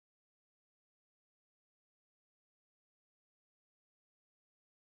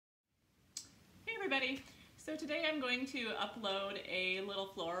everybody! So today I'm going to upload a little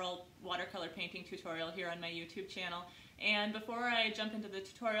floral watercolor painting tutorial here on my YouTube channel. And before I jump into the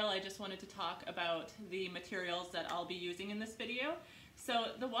tutorial, I just wanted to talk about the materials that I'll be using in this video. So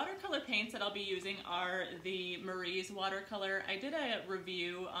the watercolor paints that I'll be using are the Marie's watercolor. I did a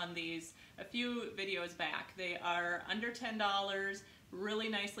review on these a few videos back. They are under $10, really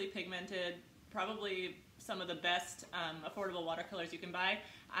nicely pigmented, probably some of the best affordable watercolors you can buy.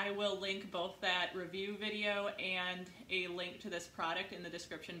 I will link both that review video and a link to this product in the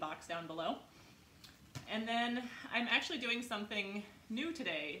description box down below. And then I'm actually doing something new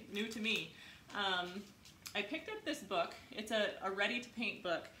today, new to me. I picked up this book. It's a ready-to-paint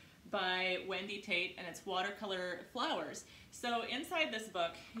book by Wendy Tait, and it's watercolor flowers. So inside this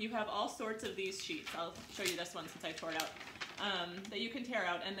book, you have all sorts of these sheets. I'll show you this one since I tore it out, that you can tear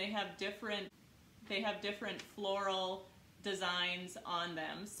out, and they have different floral designs on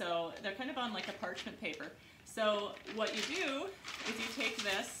them. So they're kind of on like a parchment paper. So what you do is you take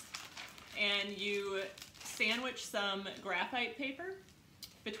this and you sandwich some graphite paper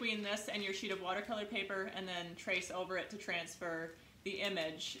between this and your sheet of watercolor paper, and then trace over it to transfer the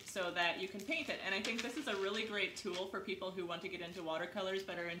image so that you can paint it. And I think this is a really great tool for people who want to get into watercolors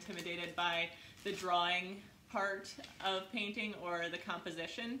but are intimidated by the drawing part of painting or the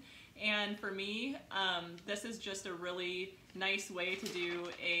composition. And for me, this is just a really nice way to do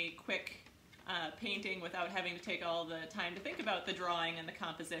a quick painting without having to take all the time to think about the drawing and the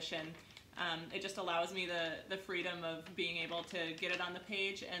composition. It just allows me the freedom of being able to get it on the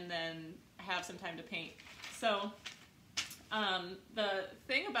page and then have some time to paint. So the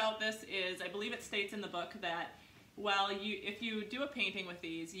thing about this is, I believe it states in the book that if you do a painting with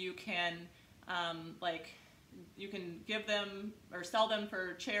these, you can you can give them or sell them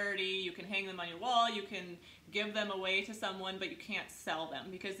for charity, you can hang them on your wall, you can give them away to someone, but you can't sell them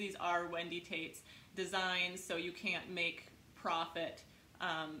because these are Wendy Tait's designs, so you can't make profit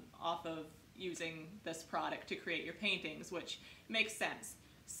off of using this product to create your paintings, which makes sense.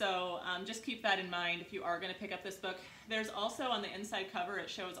 So just keep that in mind if you are going to pick up this book. There's also on the inside cover, it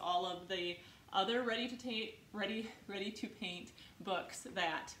shows all of the other ready to paint books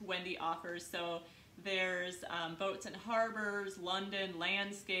that Wendy offers. So there's Boats and Harbors, London,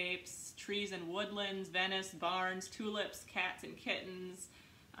 Landscapes, Trees and Woodlands, Venice, Barns, Tulips, Cats and Kittens,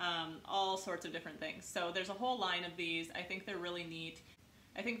 all sorts of different things. So there's a whole line of these. I think they're really neat.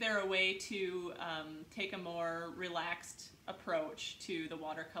 I think they're a way to take a more relaxed approach to the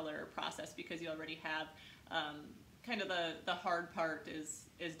watercolor process because you already have kind of the hard part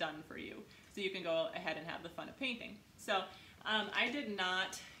is done for you. So you can go ahead and have the fun of painting. So I did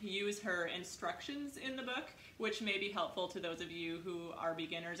not use her instructions in the book, which may be helpful to those of you who are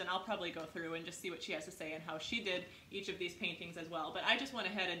beginners, and I'll probably go through and just see what she has to say and how she did each of these paintings as well. But I just went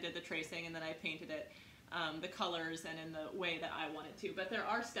ahead and did the tracing, and then I painted it the colors and in the way that I wanted to. But there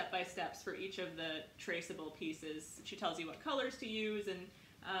are step-by-steps for each of the traceable pieces. She tells you what colors to use and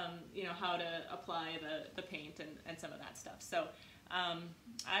you know, how to apply the paint and some of that stuff. So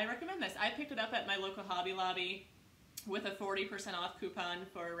I recommend this. I picked it up at my local Hobby Lobby with a 40% off coupon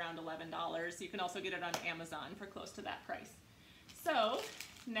for around $11. You can also get it on Amazon for close to that price. So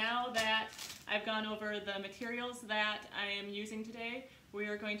now that I've gone over the materials that I am using today, we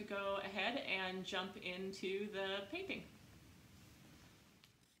are going to go ahead and jump into the painting.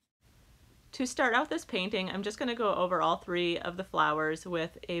 To start out this painting, I'm just going to go over all three of the flowers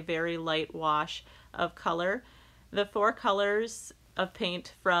with a very light wash of color. The four colors of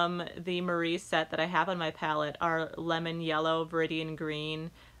paint from the Marie set that I have on my palette are lemon yellow, viridian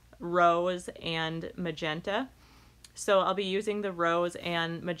green, rose, and magenta. So I'll be using the rose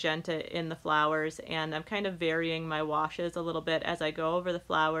and magenta in the flowers, and I'm kind of varying my washes a little bit as I go over the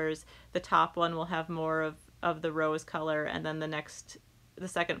flowers. The top one will have more of the rose color, and then the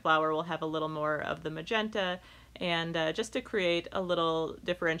second flower will have a little more of the magenta, and just to create a little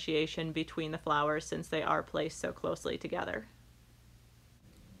differentiation between the flowers since they are placed so closely together.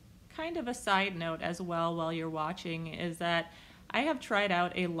 Kind of a side note as well while you're watching is that I have tried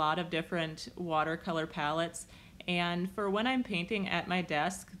out a lot of different watercolor palettes, and for when I'm painting at my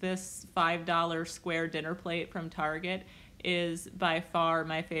desk, this $5 square dinner plate from Target is by far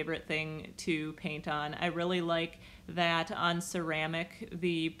my favorite thing to paint on. I really like that on ceramic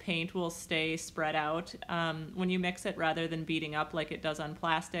the paint will stay spread out when you mix it rather than beating up like it does on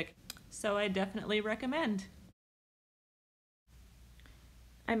plastic, so I definitely recommend.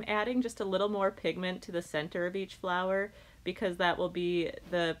 I'm adding just a little more pigment to the center of each flower because that will be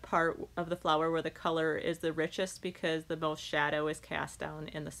the part of the flower where the color is the richest because the most shadow is cast down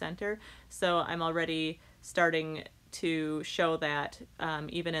in the center. So I'm already starting to show that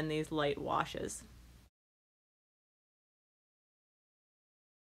even in these light washes.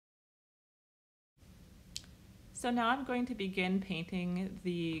 So now I'm going to begin painting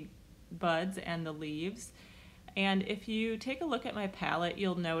the buds and the leaves. And if you take a look at my palette,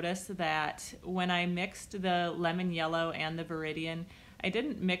 you'll notice that when I mixed the lemon yellow and the Viridian, I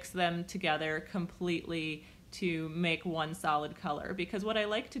didn't mix them together completely to make one solid color, because what I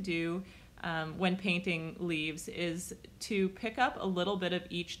like to do when painting leaves is to pick up a little bit of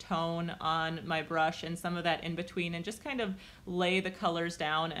each tone on my brush and some of that in between, and just kind of lay the colors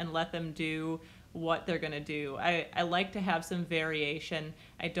down and let them do what they're going to do. I like to have some variation.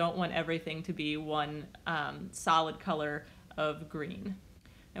 I don't want everything to be one solid color of green.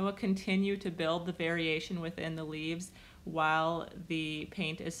 I will continue to build the variation within the leaves while the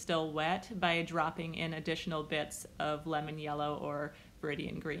paint is still wet by dropping in additional bits of lemon yellow or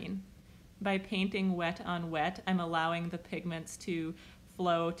Viridian green. By painting wet on wet, I'm allowing the pigments to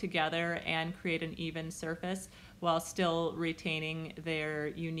flow together and create an even surface while still retaining their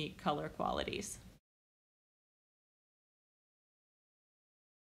unique color qualities.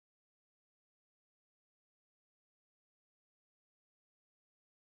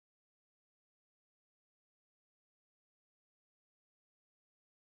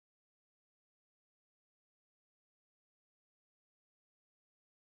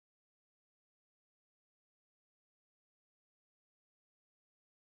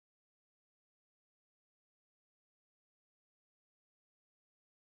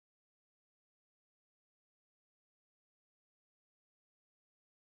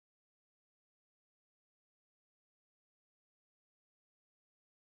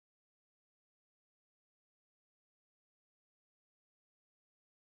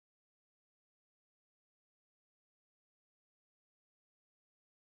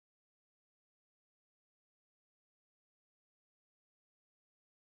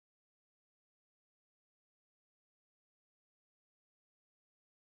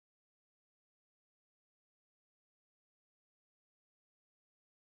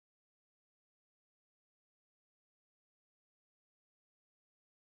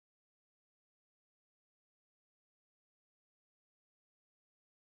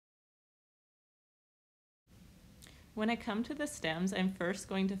 When I come to the stems, I'm first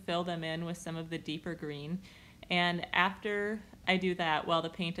going to fill them in with some of the deeper green, and after I do that, while the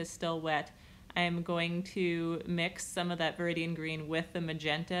paint is still wet, I'm going to mix some of that Viridian green with the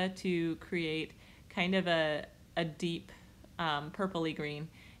magenta to create kind of a deep purpley green,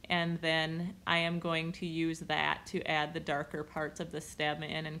 and then I am going to use that to add the darker parts of the stem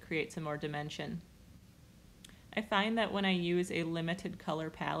in and create some more dimension. I find that when I use a limited color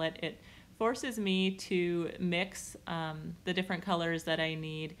palette, it forces me to mix the different colors that I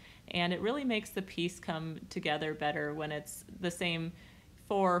need, and it really makes the piece come together better when it's the same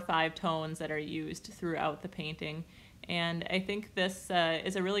 4 or 5 tones that are used throughout the painting. And I think this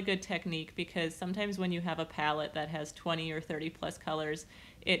is a really good technique, because sometimes when you have a palette that has 20 or 30 plus colors,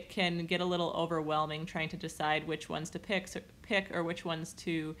 it can get a little overwhelming trying to decide which ones to pick or which ones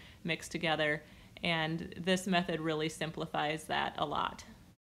to mix together, and this method really simplifies that a lot.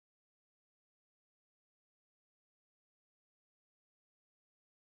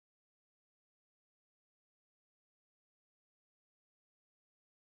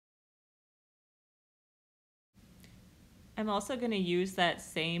 I'm also going to use that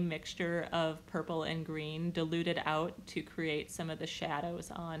same mixture of purple and green diluted out to create some of the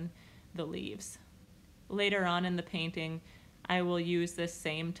shadows on the leaves. Later on in the painting, I will use this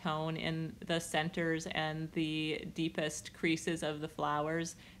same tone in the centers and the deepest creases of the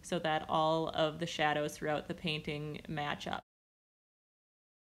flowers so that all of the shadows throughout the painting match up.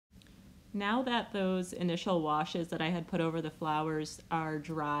 Now that those initial washes that I had put over the flowers are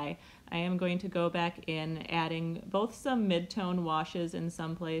dry, I am going to go back in, adding both some mid-tone washes in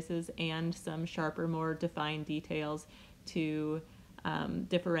some places and some sharper, more defined details to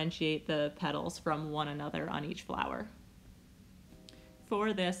differentiate the petals from one another on each flower.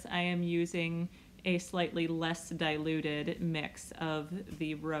 For this, I am using a slightly less diluted mix of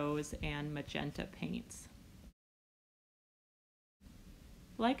the rose and magenta paints.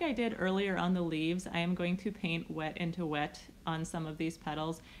 Like I did earlier on the leaves, I am going to paint wet into wet on some of these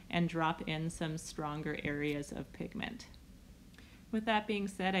petals and drop in some stronger areas of pigment. With that being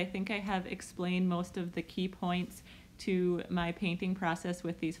said, I think I have explained most of the key points to my painting process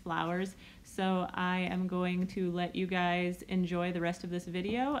with these flowers, so I am going to let you guys enjoy the rest of this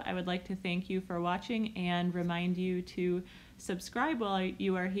video. I would like to thank you for watching and remind you to subscribe while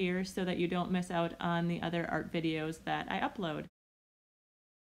you are here so that you don't miss out on the other art videos that I upload.